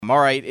All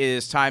right, it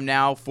is time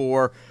now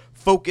for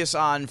Focus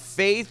on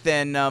Faith,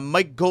 and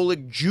Mike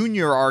Golic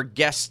Jr., our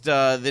guest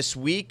this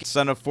week,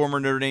 son of former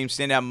Notre Dame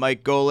standout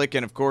Mike Golic,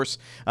 and of course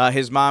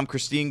his mom,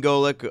 Christine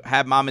Golic,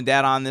 had mom and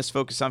dad on this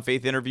Focus on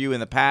Faith interview in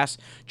the past.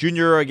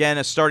 Jr., again,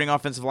 a starting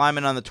offensive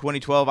lineman on the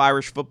 2012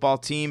 Irish football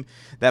team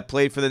that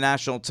played for the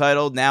national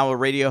title, now a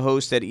radio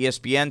host at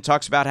ESPN,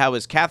 talks about how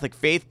his Catholic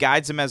faith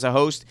guides him as a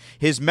host,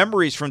 his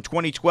memories from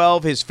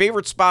 2012, his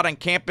favorite spot on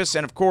campus,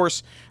 and of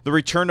course, the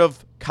return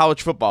of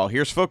college football.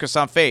 Here's Focus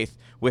on Faith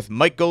with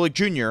Mike Golic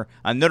Jr.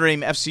 on Notre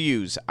Dame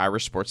FCU's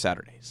Irish Sports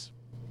Saturdays.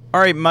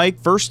 All right, Mike,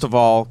 first of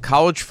all,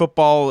 college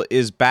football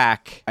is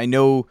back. I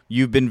know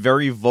you've been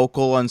very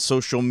vocal on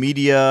social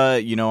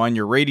media, on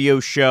your radio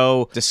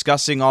show,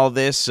 discussing all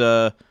this.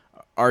 Are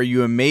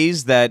you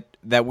amazed that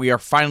we are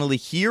finally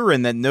here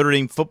and that Notre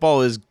Dame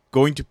football is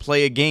going to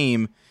play a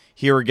game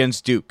here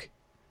against Duke?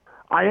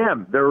 I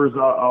am. There was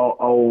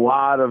a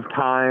lot of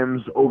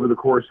times over the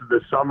course of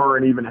this summer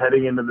and even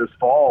heading into this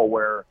fall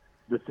where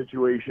the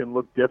situation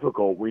looked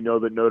difficult. We know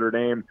that Notre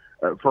Dame,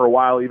 for a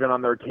while, even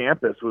on their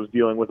campus, was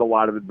dealing with a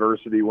lot of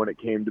adversity when it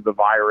came to the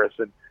virus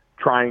and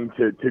trying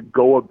to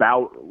go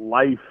about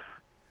life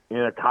in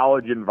a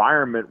college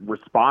environment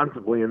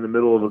responsibly in the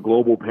middle of a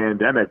global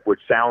pandemic, which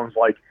sounds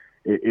like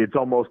it's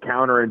almost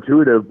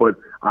counterintuitive. But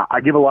I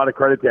give a lot of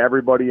credit to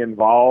everybody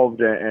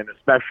involved, and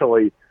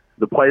especially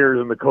the players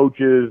and the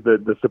coaches,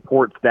 the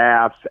support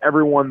staffs,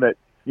 everyone that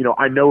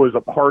I know is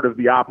a part of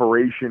the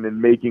operation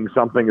and making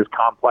something as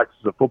complex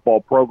as a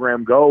football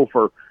program go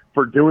for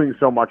doing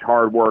so much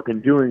hard work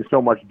and doing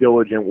so much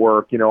diligent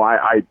work.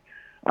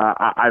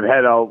 I've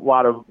had a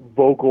lot of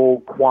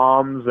vocal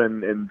qualms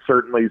and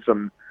certainly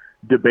some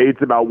debates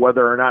about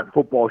whether or not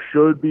football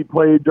should be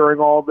played during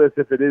all this,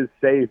 if it is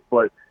safe.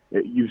 But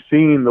you've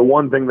seen the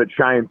one thing that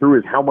shines through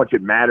is how much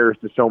it matters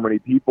to so many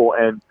people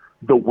and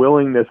the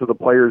willingness of the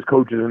players,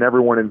 coaches, and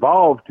everyone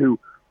involved to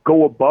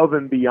go above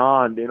and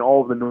beyond in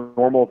all of the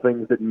normal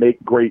things that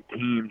make great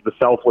teams, the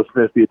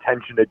selflessness, the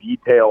attention to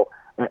detail,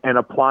 and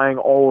applying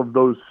all of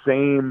those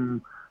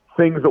same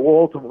things that will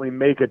ultimately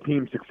make a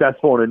team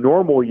successful in a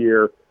normal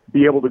year,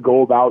 be able to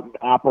go about and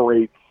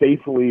operate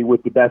safely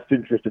with the best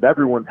interest of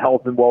everyone's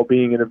health and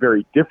well-being in a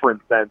very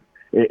different sense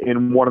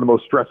in one of the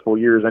most stressful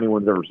years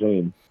anyone's ever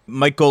seen.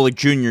 Mike Golic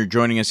Jr.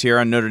 joining us here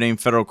on Notre Dame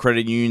Federal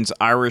Credit Union's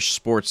Irish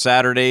Sports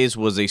Saturdays,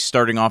 was a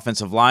starting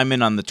offensive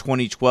lineman on the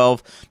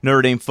 2012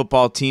 Notre Dame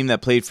football team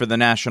that played for the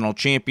national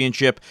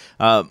championship.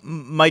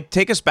 Mike,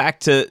 take us back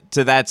to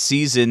that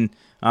season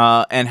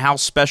and how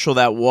special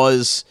that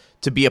was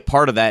to be a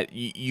part of that.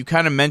 You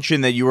kind of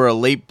mentioned that you were a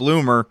late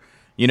bloomer.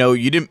 You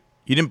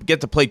didn't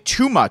get to play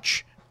too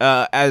much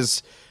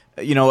as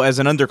an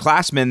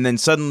underclassman, then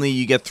suddenly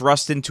you get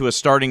thrust into a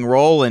starting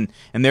role, and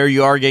there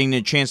you are getting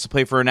a chance to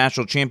play for a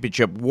national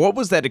championship. What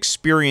was that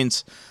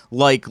experience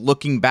like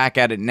looking back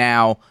at it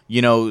now,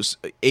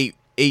 8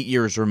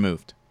 years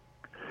removed?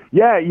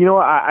 Yeah,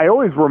 I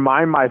always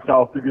remind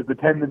myself, because the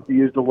tendency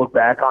is to look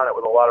back on it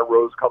with a lot of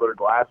rose-colored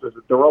glasses,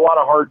 that there were a lot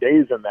of hard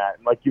days in that.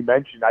 And like you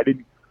mentioned, I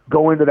didn't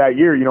go into that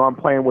year. I'm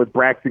playing with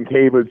Braxton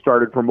Cave, who had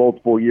started for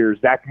multiple years,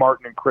 Zach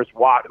Martin and Chris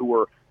Watt, who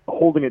were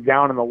holding it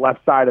down on the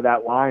left side of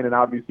that line, and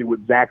obviously what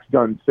Zach's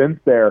done since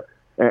there.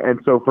 And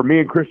so for me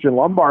and Christian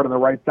Lombard on the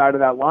right side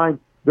of that line,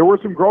 there were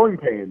some growing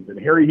pains. And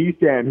Harry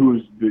Hiestand,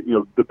 who's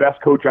the best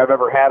coach I've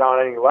ever had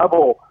on any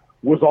level,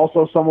 was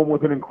also someone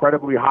with an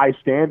incredibly high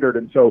standard.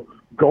 And so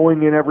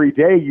going in every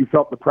day, you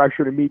felt the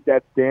pressure to meet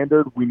that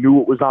standard. We knew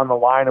what was on the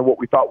line and what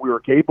we thought we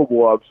were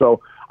capable of.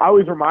 So I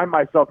always remind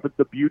myself that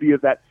the beauty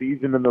of that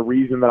season and the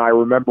reason that I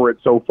remember it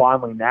so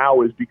fondly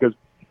now is because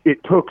it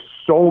took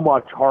so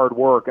much hard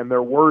work, and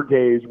there were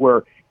days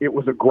where it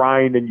was a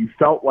grind and you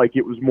felt like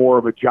it was more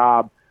of a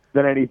job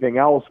than anything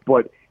else,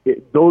 but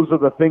those are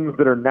the things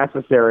that are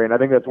necessary, and I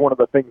think that's one of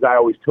the things I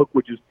always took,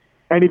 which is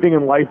anything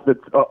in life that's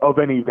of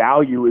any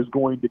value is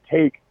going to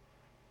take,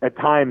 at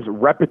times,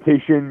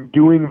 repetition,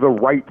 doing the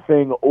right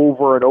thing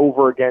over and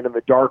over again in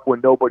the dark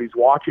when nobody's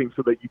watching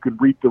so that you can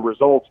reap the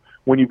results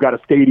when you've got a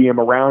stadium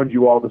around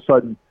you all of a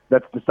sudden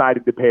that's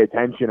decided to pay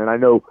attention. And I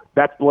know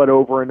that's bled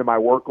over into my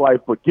work life,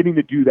 but getting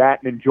to do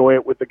that and enjoy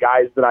it with the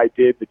guys that I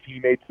did, the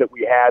teammates that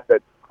we had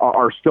that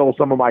are still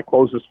some of my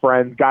closest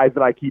friends, guys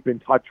that I keep in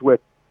touch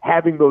with,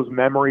 having those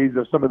memories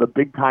of some of the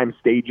big-time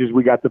stages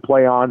we got to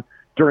play on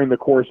during the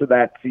course of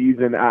that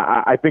season.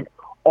 I think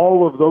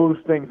all of those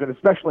things, and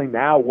especially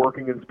now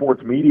working in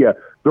sports media,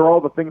 they're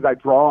all the things I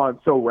draw on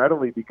so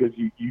readily because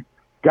you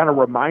got to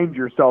remind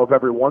yourself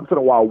every once in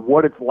a while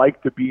what it's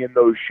like to be in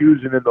those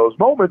shoes and in those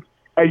moments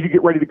as you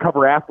get ready to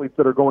cover athletes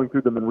that are going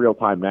through them in real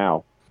time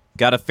now.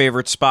 Got a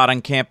favorite spot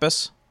on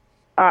campus?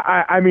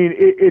 I mean,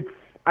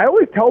 I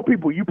always tell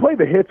people you play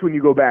the hits when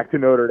you go back to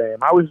Notre Dame.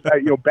 I was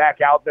back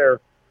out there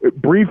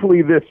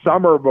briefly this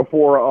summer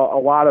before a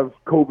lot of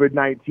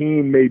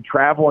COVID-19 made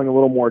traveling a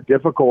little more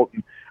difficult.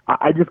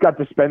 I just got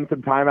to spend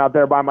some time out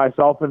there by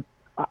myself, and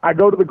I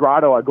go to the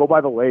grotto. I go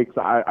by the lakes.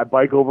 I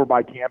bike over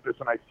by campus,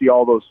 and I see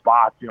all those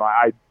spots.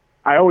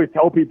 I always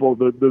tell people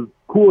the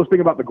coolest thing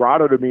about the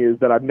grotto to me is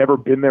that I've never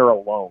been there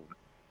alone.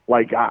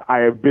 Like I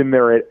have been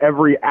there at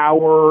every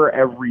hour,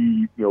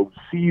 every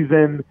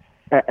season,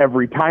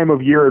 every time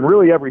of year, and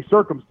really every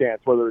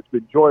circumstance, whether it's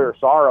been joy or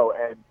sorrow.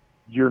 And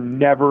you're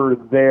never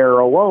there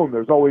alone.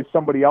 There's always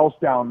somebody else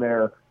down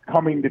there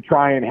coming to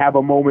try and have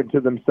a moment to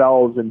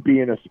themselves and be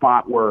in a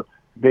spot where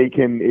they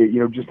can,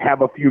 just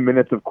have a few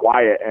minutes of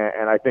quiet.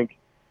 And I think,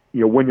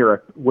 when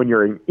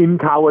you're in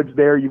college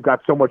there, you've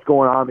got so much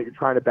going on that you're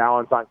trying to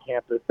balance on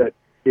campus that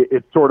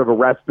it's sort of a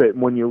respite.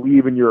 And when you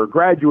leave and you're a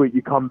graduate,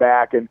 you come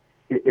back and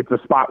it's a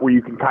spot where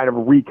you can kind of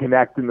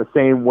reconnect in the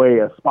same way,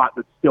 a spot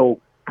that's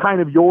still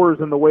kind of yours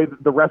in the way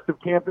that the rest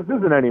of campus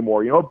isn't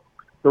anymore.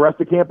 The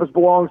rest of campus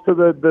belongs to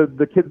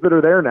the kids that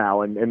are there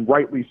now, and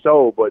rightly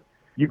so, but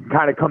you can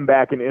kind of come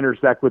back and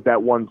intersect with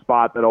that one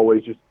spot that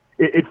always just,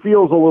 it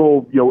feels a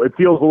little, it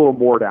feels a little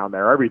more down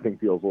there. Everything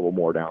feels a little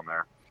more down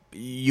there.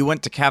 You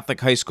went to Catholic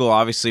high school,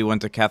 obviously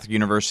went to Catholic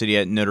University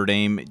at Notre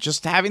Dame.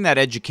 Just having that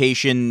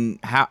education,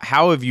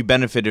 how have you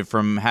benefited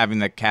from having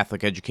that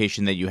Catholic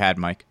education that you had,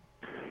 Mike?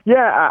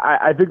 Yeah,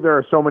 I think there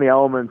are so many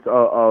elements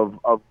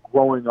of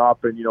growing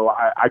up, and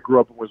I grew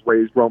up and was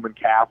raised Roman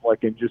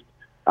Catholic, and just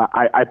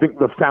I think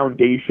the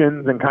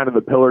foundations and kind of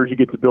the pillars you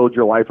get to build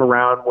your life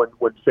around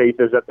when faith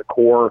is at the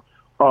core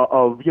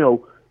of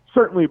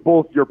certainly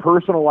both your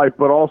personal life,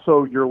 but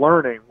also your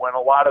learning, when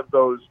a lot of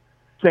those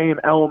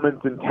same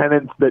elements and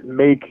tenets that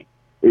make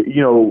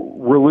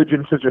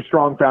religion such a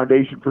strong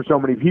foundation for so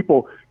many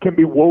people can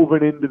be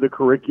woven into the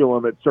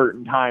curriculum at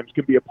certain times,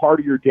 can be a part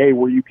of your day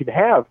where you can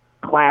have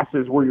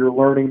classes where you're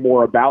learning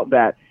more about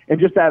that, and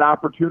just that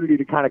opportunity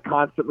to kind of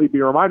constantly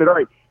be reminded, all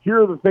right,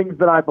 here are the things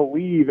that I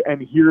believe,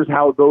 and here's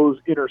how those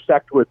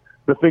intersect with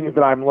the things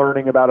that I'm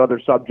learning about other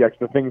subjects,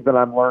 the things that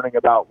I'm learning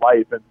about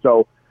life. And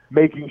so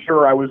making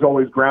sure I was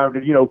always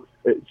grounded,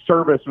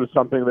 service was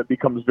something that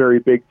becomes very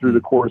big through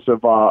the course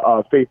of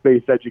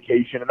faith-based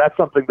education. And that's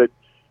something that,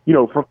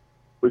 from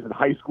I was in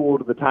high school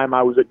to the time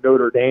I was at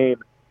Notre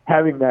Dame,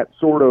 having that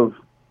sort of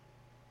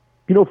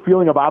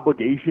feeling of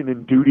obligation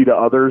and duty to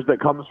others that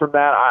comes from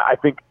that, I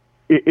think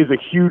it is a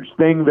huge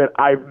thing that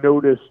I've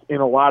noticed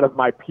in a lot of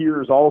my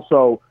peers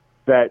also,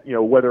 that,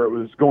 whether it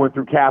was going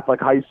through Catholic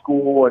high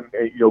school and,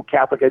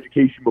 Catholic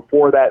education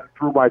before that, and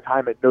through my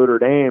time at Notre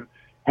Dame,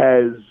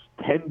 has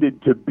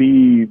tended to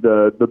be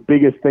the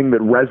biggest thing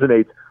that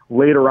resonates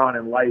later on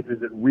in life,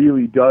 is it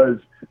really does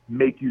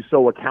make you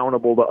so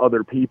accountable to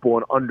other people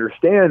and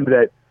understand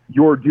that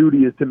your duty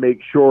is to make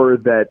sure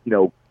that,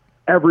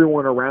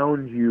 everyone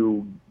around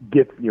you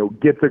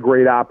gets a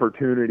great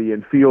opportunity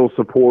and feels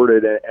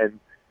supported, and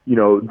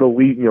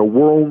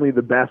we're only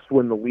the best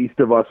when the least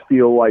of us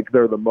feel like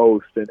they're the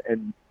most,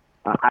 and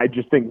I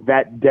just think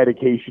that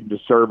dedication to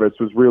service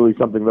was really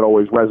something that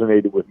always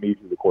resonated with me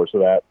through the course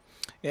of that.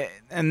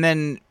 And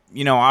then,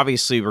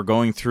 obviously we're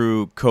going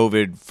through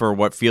COVID for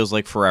what feels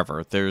like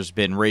forever. There's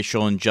been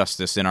racial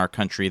injustice in our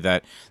country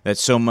that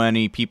so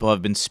many people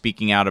have been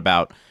speaking out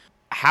about.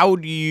 How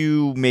do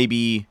you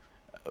maybe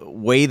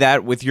weigh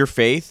that with your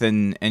faith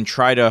and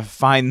try to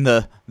find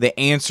the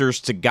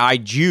answers to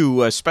guide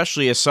you,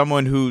 especially as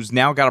someone who's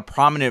now got a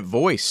prominent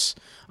voice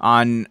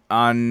on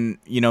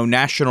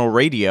national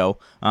radio,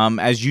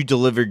 as you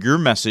deliver your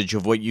message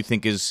of what you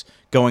think is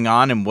going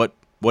on and what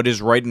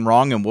is right and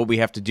wrong and what we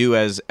have to do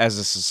as a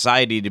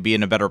society to be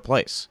in a better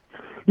place?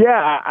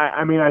 Yeah,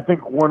 I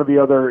think one of the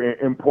other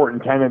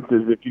important tenets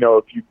is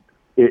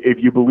if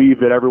you believe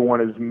that everyone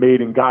is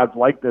made in God's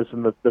likeness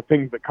and the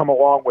things that come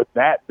along with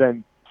that,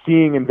 then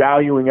seeing and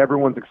valuing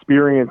everyone's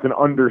experience and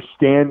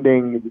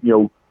understanding,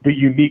 the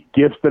unique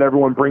gifts that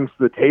everyone brings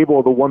to the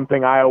table. The one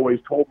thing I always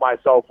told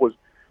myself was,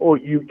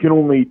 you can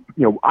only,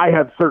 I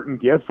have certain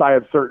gifts, I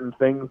have certain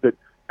things that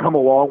come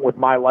along with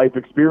my life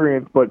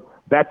experience, but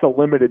that's a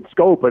limited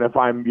scope. And if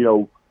I'm,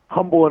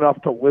 humble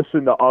enough to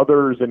listen to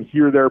others and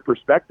hear their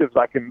perspectives,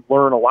 I can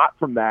learn a lot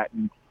from that.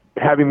 And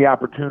having the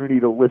opportunity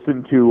to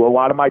listen to a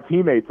lot of my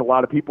teammates, a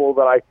lot of people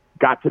that I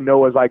got to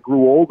know as I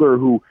grew older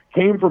who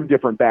came from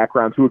different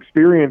backgrounds, who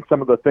experienced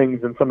some of the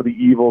things and some of the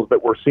evils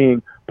that we're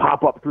seeing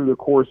pop up through the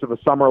course of a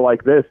summer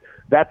like this.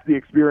 That's the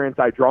experience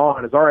I draw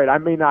on, is, all right, I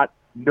may not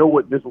know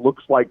what this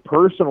looks like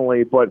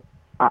personally, but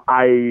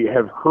I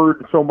have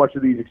heard so much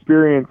of these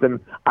experiences, and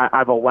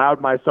I've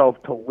allowed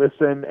myself to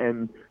listen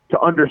and to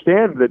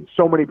understand that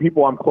so many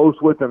people I'm close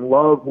with and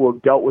love who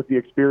have dealt with the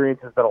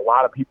experiences that a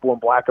lot of people in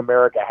Black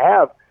America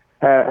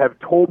have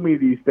told me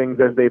these things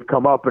as they've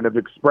come up and have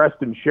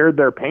expressed and shared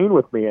their pain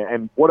with me.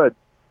 And what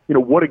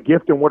a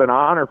gift and what an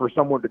honor for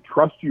someone to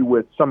trust you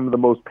with some of the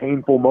most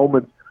painful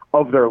moments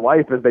of their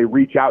life as they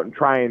reach out and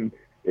try and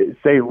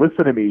say,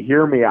 listen to me,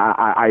 hear me,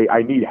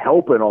 I need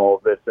help in all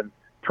of this, and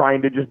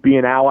trying to just be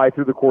an ally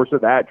through the course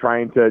of that,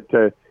 trying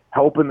to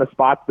help in the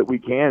spots that we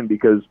can,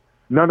 because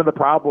none of the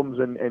problems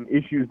and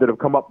issues that have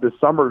come up this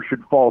summer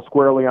should fall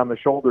squarely on the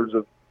shoulders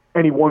of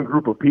any one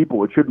group of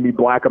people. It shouldn't be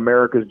Black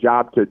America's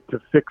job to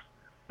fix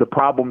the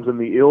problems and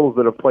the ills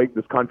that have plagued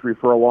this country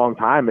for a long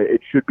time.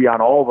 It should be on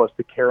all of us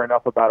to care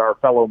enough about our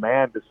fellow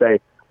man to say,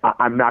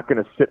 I'm not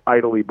going to sit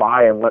idly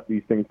by and let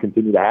these things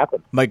continue to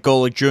happen. Mike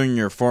Golic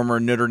Jr., former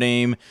Notre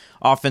Dame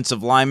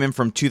offensive lineman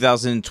from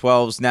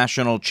 2012's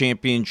national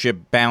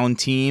championship bound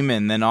team,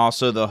 and then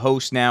also the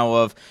host now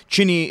of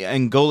Chinny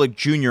and Golic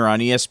Jr. on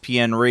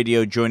ESPN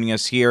Radio, joining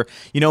us here.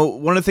 You know,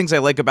 one of the things I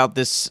like about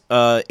this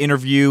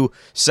interview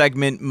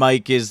segment,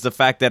 Mike, is the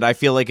fact that I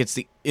feel like it's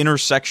the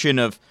intersection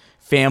of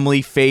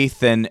family,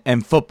 faith,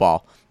 and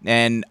football.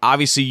 And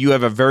obviously you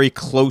have a very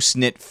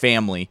close-knit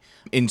family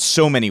in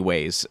so many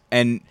ways.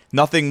 And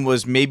nothing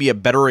was maybe a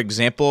better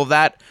example of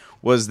that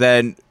was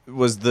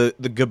the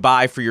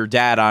goodbye for your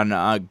dad on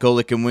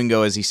Golic and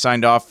Wingo as he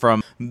signed off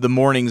from the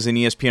mornings in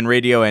ESPN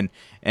Radio.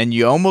 And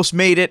you almost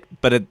made it,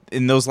 but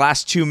in those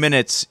last 2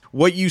 minutes,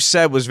 what you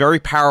said was very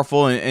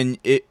powerful, and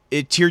it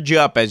teared you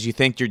up as you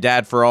thanked your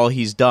dad for all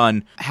he's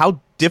done. How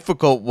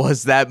difficult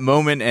was that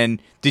moment,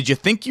 and did you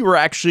think you were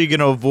actually going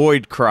to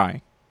avoid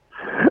crying?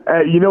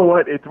 You know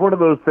what? It's one of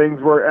those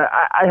things where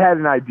I had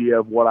an idea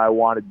of what I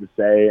wanted to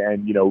say,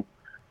 and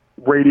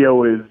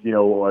radio is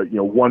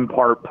one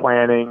part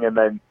planning and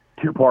then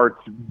 2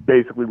 parts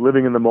basically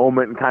living in the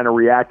moment and kind of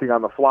reacting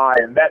on the fly,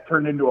 and that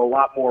turned into a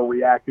lot more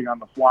reacting on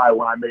the fly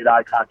when I made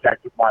eye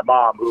contact with my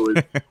mom, who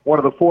is one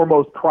of the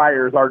foremost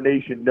criers our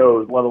nation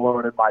knows, let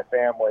alone in my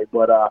family.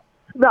 But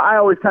no, I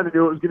always kind of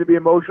knew it was going to be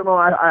emotional.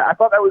 I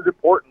thought that was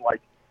important.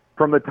 Like,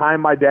 from the time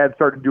my dad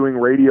started doing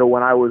radio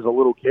when I was a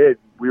little kid,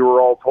 we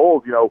were all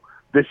told,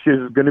 this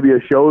is going to be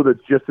a show that's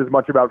just as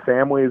much about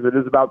family as it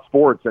is about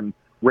sports. And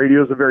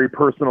radio is a very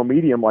personal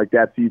medium like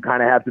that, so you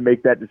kind of have to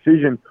make that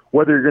decision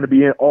whether you're going to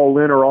be all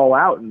in or all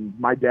out. And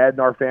my dad and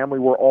our family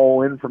were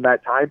all in from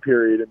that time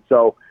period. And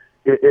so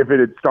if it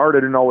had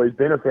started and always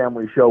been a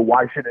family show,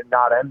 why should it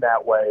not end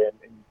that way?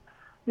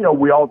 And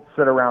we all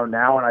sit around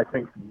now, and I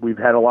think we've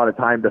had a lot of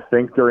time to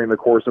think during the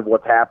course of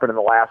what's happened in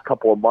the last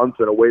couple of months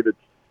in a way that's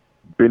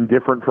been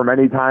different from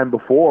any time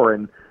before.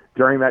 And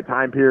during that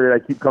time period,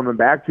 I keep coming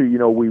back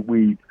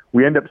to,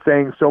 we end up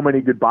saying so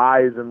many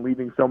goodbyes and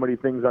leaving so many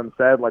things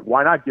unsaid. Like,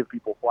 why not give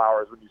people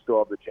flowers when you still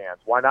have the chance?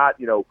 Why not,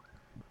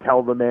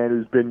 tell the man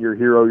who's been your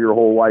hero your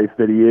whole life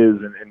that he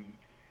is, and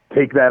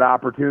take that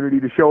opportunity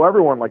to show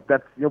everyone, like,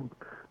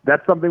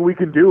 that's something we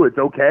can do. It's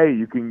okay.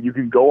 You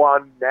can go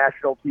on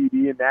national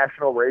TV and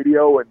national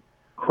radio and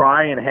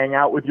cry and hang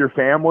out with your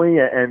family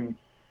and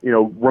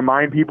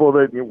remind people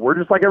that we're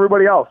just like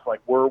everybody else.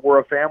 Like, we're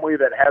a family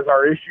that has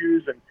our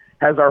issues and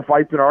has our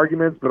fights and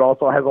arguments, but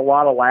also has a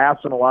lot of laughs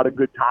and a lot of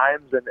good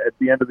times. And at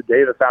the end of the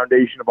day, the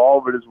foundation of all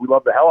of it is we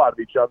love the hell out of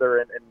each other.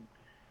 And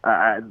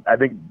I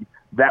think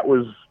that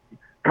was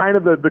kind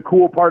of the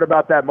cool part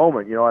about that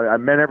moment. I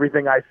meant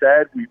everything I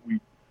said. We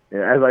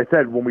as I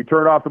said, when we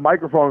turned off the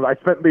microphones, I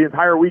spent the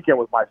entire weekend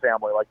with my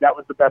family. Like, that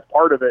was the best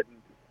part of it. And,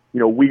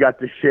 we got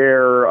to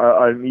share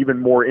an even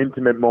more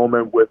intimate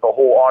moment with a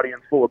whole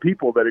audience full of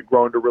people that had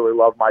grown to really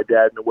love my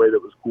dad in a way that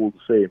was cool to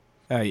see.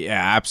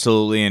 Yeah,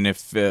 absolutely. And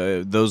if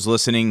those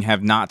listening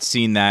have not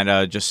seen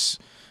that,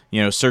 just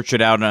search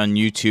it out on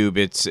YouTube.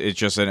 It's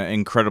just an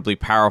incredibly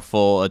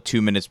powerful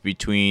 2 minutes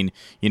between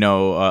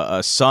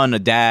a son, a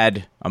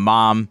dad, a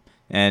mom,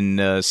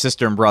 and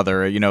sister and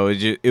brother.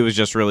 It was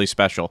just really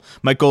special.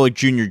 Mike Golic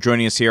Jr.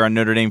 joining us here on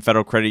Notre Dame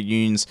Federal Credit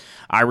Union's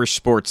Irish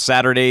Sports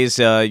Saturdays.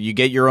 You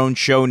get your own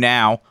show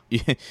now.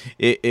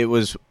 It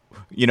was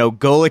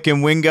Golic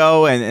and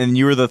Wingo, and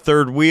you were the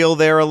third wheel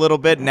there a little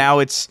bit. Now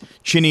it's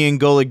Chinny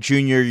and Golic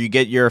Jr. You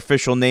get your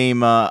official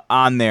name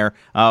on there.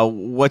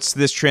 What's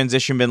this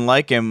transition been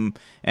like, and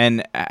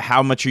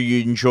how much are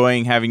you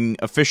enjoying having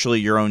officially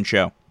your own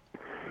show?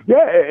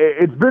 Yeah,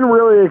 it's been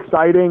really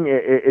exciting.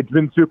 It's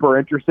been super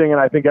interesting, and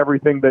I think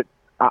everything that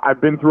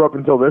I've been through up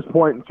until this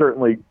point, and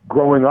certainly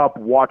growing up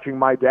watching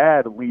my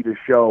dad lead a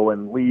show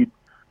and lead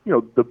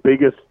the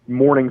biggest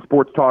morning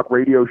sports talk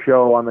radio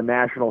show on the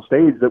national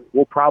stage that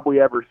we'll probably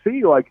ever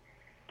see, like,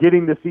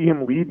 getting to see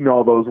him lead in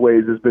all those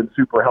ways has been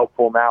super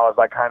helpful now as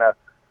I kind of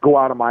go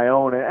out on my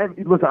own. And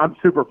listen, I'm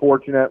super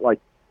fortunate. Like,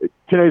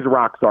 Chinny's a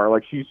rock star.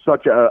 Like, she's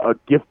such a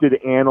gifted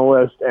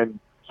analyst and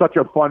such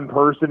a fun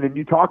person. And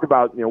you talk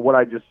about, what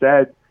I just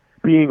said,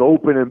 being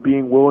open and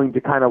being willing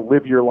to kind of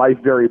live your life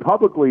very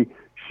publicly.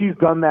 She's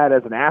done that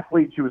as an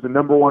athlete. She was a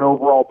number 1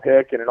 overall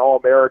pick and an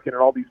All-American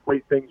and all these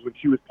great things when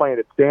she was playing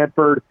at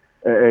Stanford.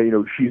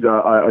 She's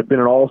been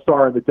an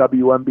all-star in the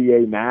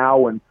WNBA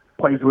now and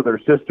plays with her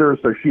sister,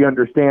 so she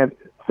understands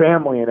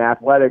family and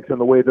athletics and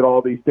the way that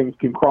all these things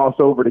can cross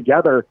over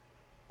together.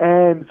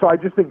 And so I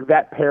just think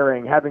that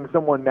pairing, having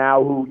someone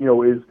now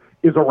who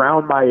is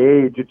around my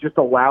age, it just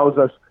allows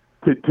us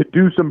to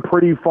do some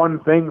pretty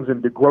fun things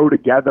and to grow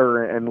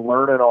together and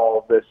learn in all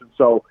of this. And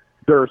so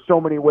there are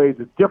so many ways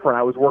it's different.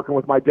 I was working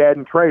with my dad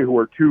and Trey, who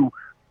are 2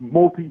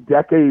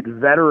 multi-decade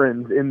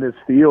veterans in this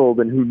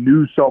field and who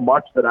knew so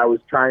much that I was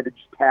trying to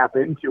just tap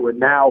into. And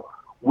now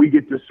we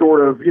get to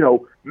sort of,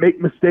 make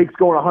mistakes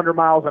going 100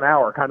 miles an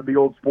hour, kind of the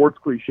old sports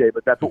cliche,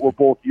 but that's what we're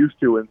both used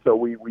to. And so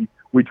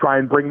we try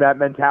and bring that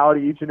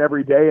mentality each and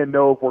every day and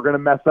know if we're going to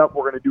mess up,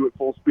 we're going to do it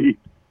full speed.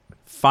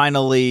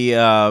 Finally,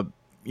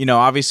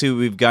 obviously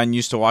we've gotten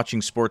used to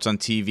watching sports on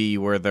TV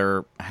where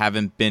there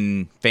haven't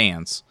been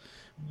fans.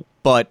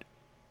 but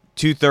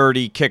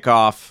 2:30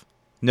 kickoff,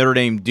 Notre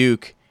Dame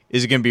Duke.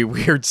 Is it going to be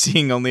weird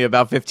seeing only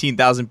about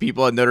 15,000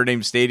 people at Notre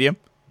Dame Stadium?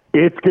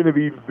 It's going to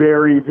be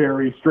very,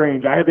 very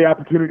strange. I had the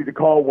opportunity to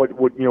call what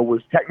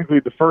was technically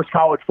the first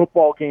college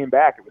football game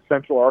back. It was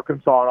Central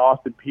Arkansas and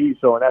Austin Peay,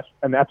 so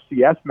an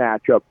FCS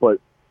matchup, but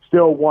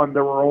still one.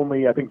 There were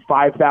only, I think,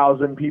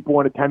 5,000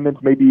 people in attendance,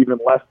 maybe even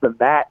less than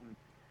that. And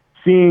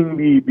seeing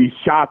the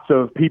shots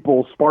of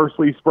people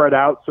sparsely spread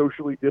out,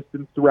 socially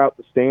distanced throughout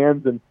the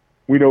stands, and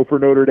we know for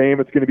Notre Dame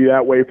it's going to be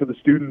that way for the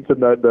students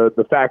and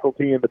the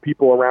faculty and the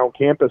people around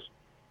campus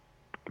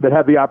that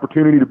have the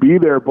opportunity to be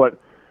there. But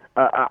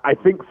I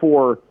think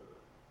for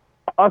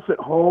us at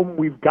home,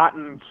 we've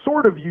gotten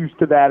sort of used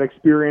to that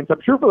experience.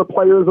 I'm sure for the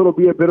players it'll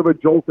be a bit of a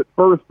jolt at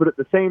first, but at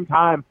the same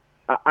time,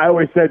 I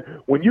always said,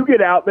 when you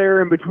get out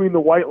there in between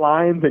the white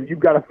lines and you've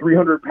got a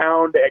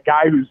 300-pound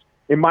guy who's,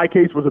 in my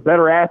case, was a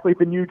better athlete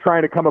than you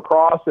trying to come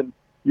across and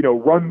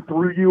run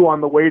through you on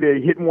the way to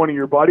hitting one of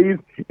your buddies,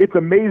 it's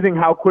amazing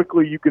how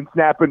quickly you can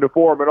snap into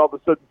form and all of a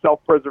sudden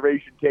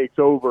self-preservation takes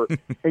over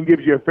and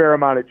gives you a fair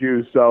amount of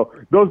juice. So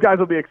those guys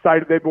will be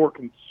excited. They've been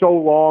working so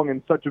long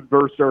in such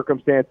adverse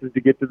circumstances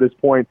to get to this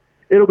point.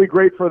 It'll be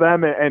great for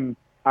them, and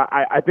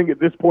I think at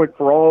this point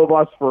for all of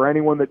us, for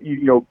anyone that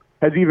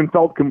has even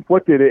felt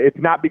conflicted, it's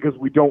not because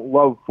we don't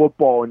love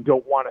football and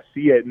don't want to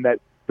see it and that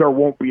there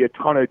won't be a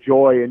ton of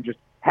joy and just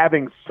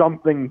having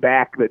something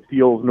back that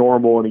feels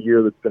normal in a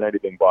year that's been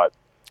anything but.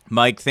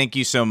 Mike, thank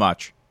you so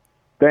much.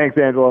 Thanks,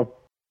 Angelo.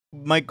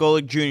 Mike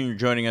Golic Jr.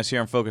 joining us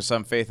here on Focus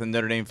on Faith and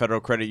Notre Dame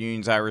Federal Credit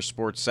Union's Irish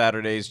Sports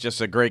Saturdays.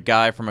 Just a great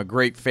guy from a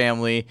great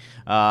family.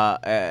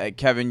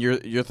 Kevin,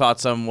 your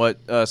thoughts on what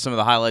some of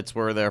the highlights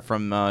were there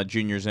from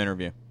Junior's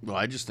interview? Well,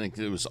 I just think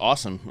it was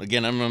awesome.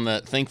 Again, I'm on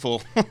that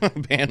thankful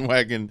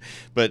bandwagon,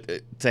 but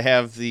to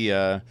have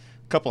the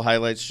couple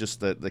highlights, just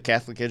the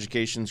Catholic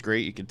education's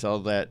great. You can tell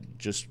that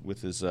just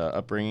with his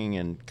upbringing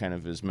and kind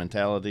of his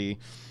mentality.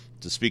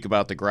 To speak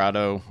about the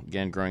Grotto,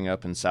 again, growing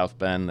up in South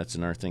Bend, that's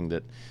another thing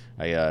that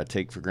I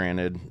take for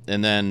granted.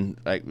 And then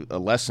a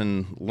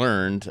lesson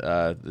learned,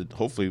 that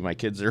hopefully my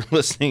kids are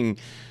listening,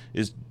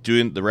 is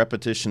doing the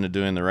repetition of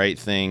doing the right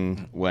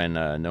thing when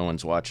no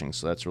one's watching.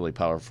 So that's really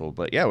powerful.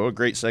 But yeah, what a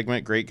great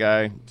segment, great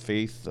guy,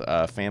 faith,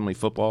 family,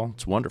 football.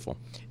 It's wonderful.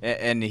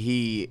 And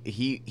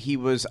he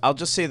was, I'll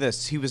just say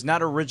this, he was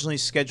not originally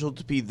scheduled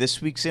to be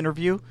this week's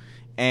interview,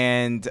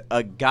 and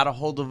got a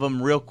hold of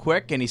him real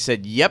quick, and he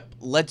said, yep,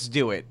 let's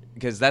do it,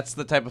 because that's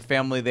the type of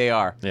family they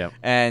are. Yeah.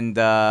 And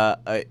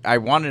I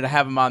wanted to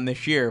have him on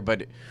this year,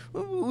 but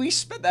we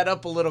sped that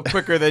up a little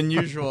quicker than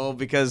usual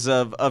because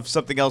of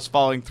something else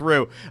falling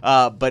through.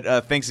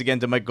 But thanks again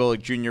to Mike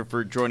Golic Jr.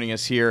 for joining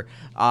us here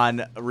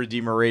on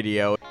Redeemer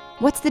Radio.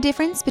 What's the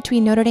difference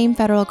between Notre Dame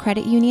Federal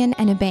Credit Union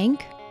and a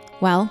bank?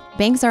 Well,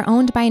 banks are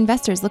owned by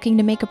investors looking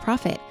to make a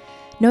profit.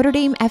 Notre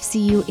Dame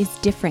FCU is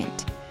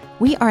different.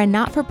 We are a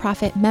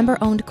not-for-profit,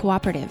 member-owned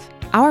cooperative.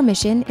 Our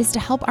mission is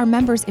to help our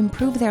members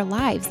improve their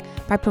lives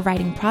by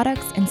providing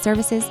products and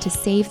services to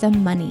save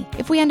them money.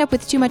 If we end up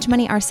with too much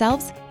money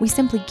ourselves, we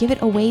simply give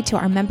it away to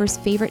our members'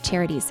 favorite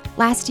charities.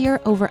 Last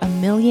year, over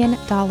 $1 million.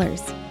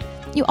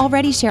 You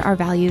already share our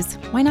values.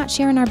 Why not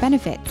share in our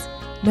benefits?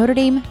 Notre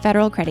Dame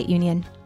Federal Credit Union.